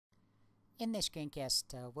In this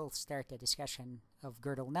screencast, we'll start a discussion of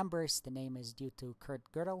Gӧdel numbers. The name is due to Kurt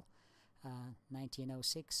Gődel,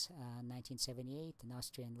 1906, 1978, an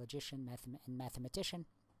Austrian logician and mathematician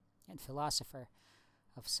and philosopher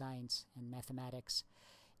of science and mathematics.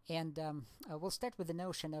 And we'll start with the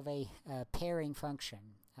notion of a pairing function.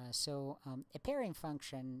 A pairing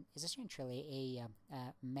function is essentially a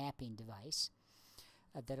mapping device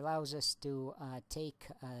that allows us to take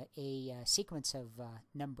a sequence of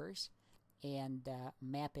numbers and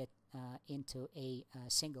map it into a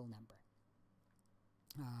single number,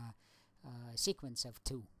 sequence of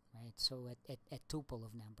two, right? So a tuple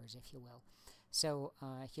of numbers, if you will. So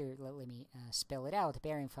here, let me spell it out. A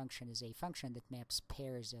pairing function is a function that maps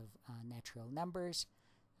pairs of natural numbers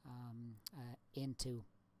into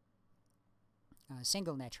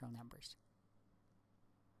single natural numbers.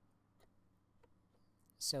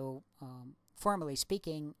 So formally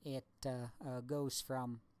speaking, it goes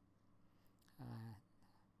from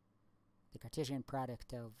the Cartesian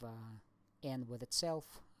product of n with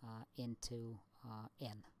itself into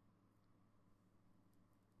n.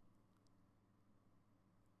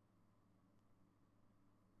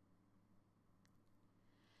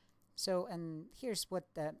 So, and here's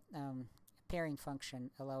what the pairing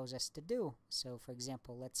function allows us to do. So, for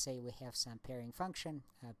example, let's say we have some pairing function,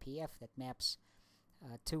 pf, that maps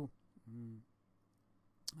two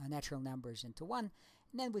natural numbers into one,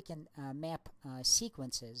 and then we can map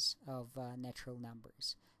sequences of natural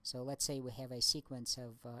numbers. So let's say we have a sequence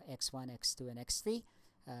of x1, x2, and x3,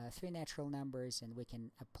 three natural numbers, and we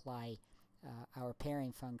can apply our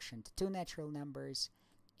pairing function to two natural numbers,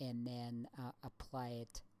 and then apply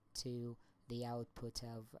it to the output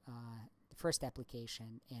of the first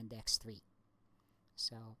application and x3.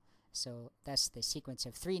 So thus the sequence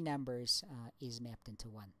of three numbers is mapped into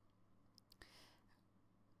one.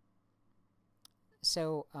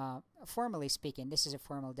 So formally speaking, this is a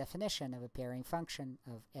formal definition of a pairing function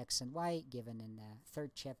of x and y given in the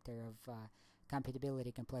third chapter of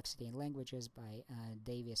Computability, Complexity, and Languages by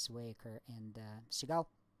Davies, Waker, and Segal.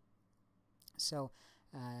 So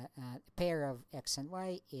a pair of x and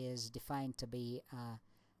y is defined to be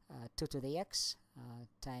 2 to the x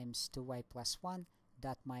times 2y plus 1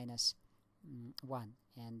 dot minus 1.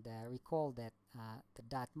 And recall that the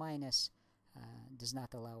dot minus does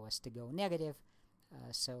not allow us to go negative.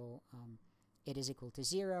 So it is equal to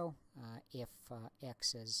 0 if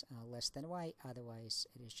x is less than y, otherwise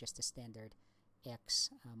it is just a standard x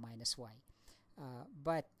minus y.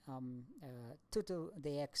 But 2 to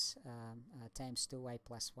the x times 2y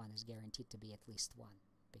plus 1 is guaranteed to be at least 1,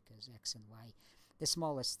 because x and y, the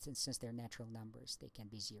smallest, since they're natural numbers, they can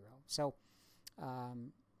be 0. So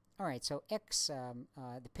alright, so x,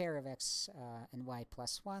 the pair of x and y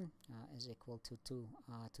plus 1 is equal to 2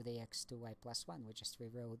 to the x 2y plus 1. We just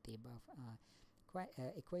rewrote the above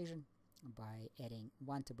equation by adding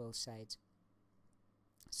 1 to both sides.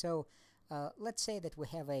 So let's say that we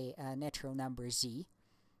have a natural number z.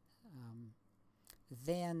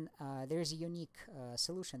 Then there's a unique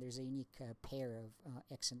solution. There's a unique pair of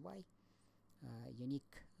x and y,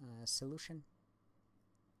 unique solution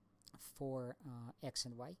for x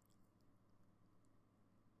and y,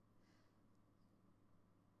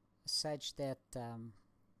 such that the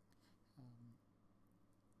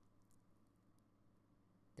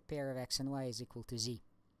pair of x and y is equal to z.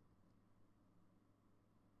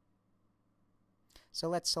 So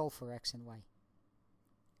let's solve for x and y.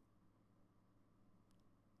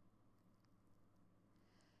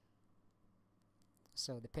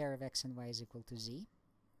 So the pair of x and y is equal to z.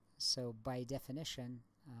 So by definition,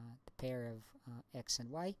 the pair of x and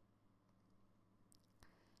y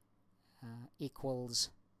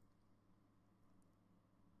equals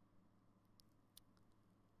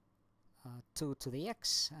 2 to the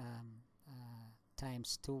x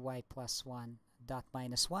times 2y plus 1 dot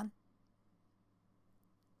minus 1.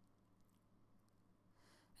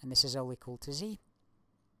 And this is all equal to z.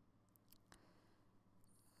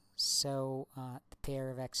 So the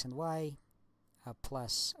pair of x and y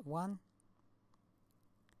plus 1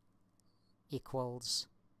 equals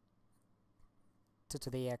 2 to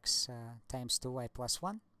the x times 2y plus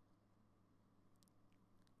 1.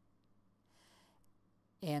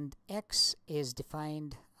 And x is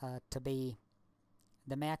defined to be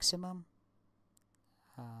the maximum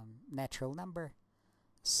natural number,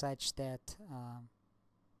 such that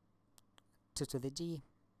 2 to the d,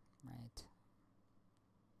 right,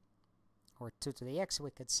 or 2 to the x,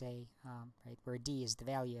 we could say, right, where d is the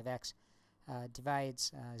value of x,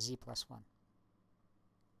 divides z plus 1.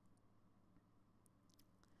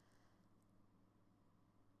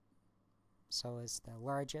 So is the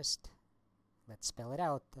largest let's spell it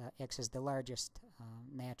out. X is the largest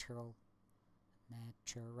natural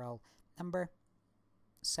number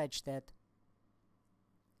such that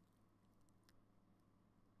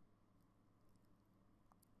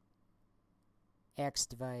x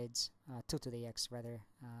divides 2 to the x rather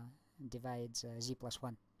divides z plus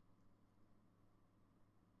 1.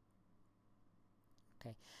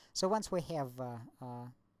 Okay, so once we have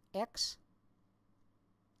x,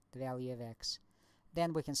 the value of x,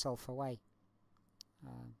 then we can solve for y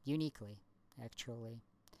uniquely, actually.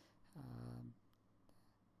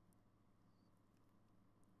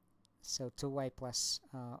 So 2y plus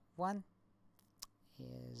 1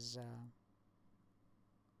 is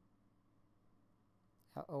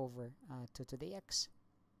over 2 to the x.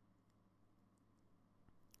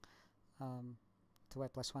 2y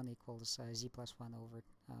plus 1 equals z plus 1 over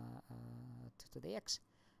 2 to the x.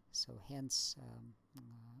 So hence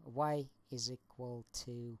y is equal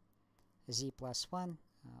to z plus 1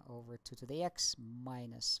 over 2 to the x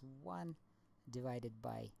minus 1 divided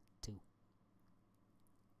by 2.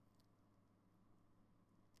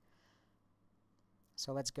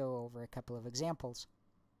 So let's go over a couple of examples.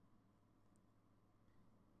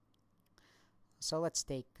 So let's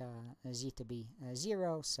take z to be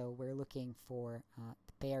 0. So we're looking for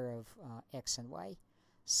the pair of x and y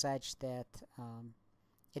such that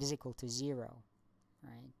it is equal to 0,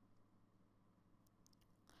 right?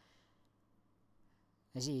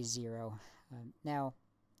 Z is 0. Now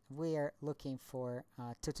we are looking for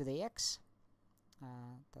 2 to the x,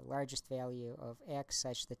 the largest value of x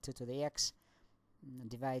such that 2 to the x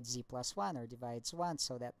divides z plus 1 or divides 1,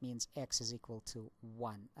 so that means x is equal to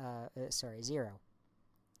 0.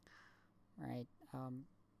 Right?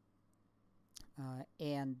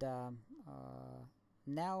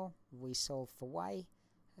 Now we solve for y,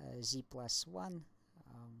 z plus 1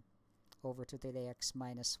 over 2 to the x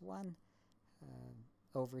minus 1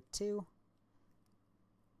 over 2.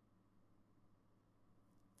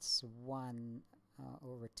 It's 1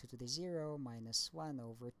 over 2 to the 0 minus 1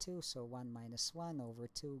 over 2, so 1 minus 1 over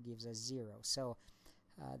 2 gives us 0. So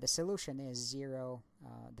the solution is 0,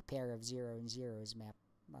 the pair of 0 and 0 is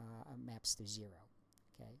maps to 0,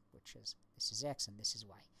 okay, which is, this is x and this is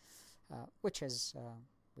y, which is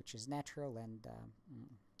natural and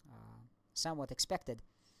somewhat expected.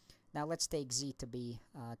 Now let's take z to be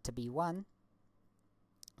 1.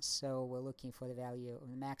 So we're looking for the value,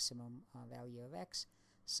 the maximum value of x,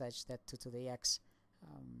 such that 2 to the x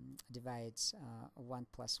divides 1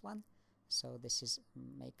 plus 1. So this is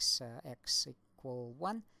makes x equal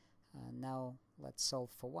 1. Now let's solve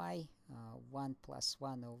for y. 1 plus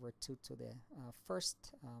 1 over 2 to the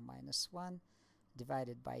first minus 1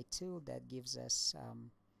 divided by 2. That gives us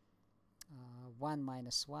 1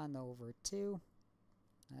 minus 1 over 2.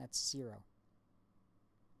 That's 0.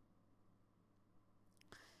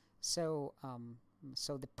 So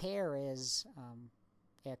so the pair is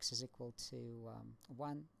x is equal to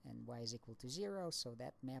 1 and y is equal to 0, so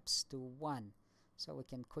that maps to 1. So we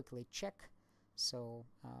can quickly check. So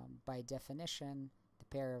by definition, the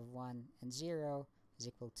pair of 1 and 0 is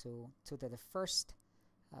equal to 2 to the first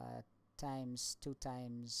times 2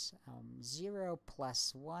 times 0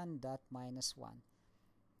 plus 1 dot minus 1.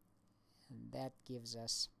 And that gives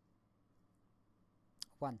us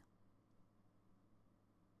 1.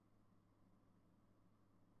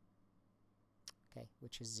 Okay,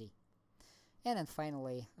 which is z. And then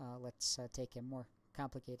finally, let's take a more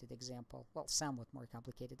complicated example. Well, somewhat more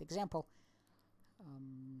complicated example.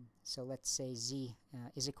 So let's say z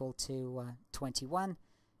is equal to 21,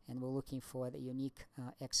 and we're looking for the unique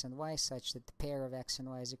x and y such that the pair of x and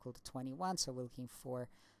y is equal to 21. So we're looking for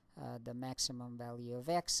the maximum value of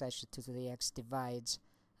x such that 2 to the x divides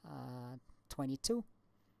 22,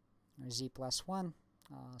 or z plus 1.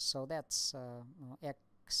 So that's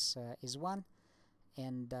x is 1.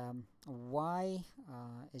 And y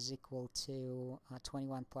is equal to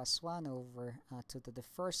 21 plus 1 over 2 to the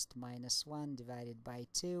first minus 1 divided by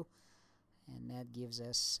 2, and that gives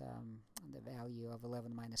us the value of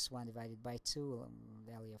 11 minus 1 divided by 2,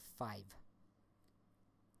 value of 5.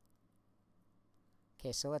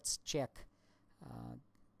 Okay, so let's check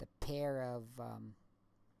the pair of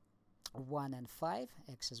 1 and 5.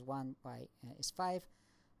 X is 1, y is 5.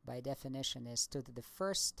 By definition is 2 to the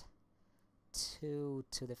first 2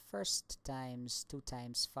 to the first times 2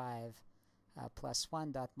 times 5 plus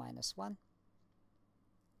 1 dot minus 1.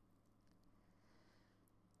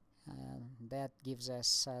 That gives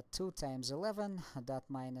us 2 times 11 dot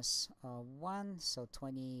minus 1, so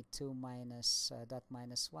 22 minus dot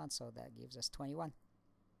minus 1, so that gives us 21.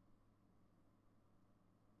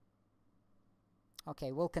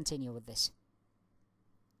 Okay, we'll continue with this.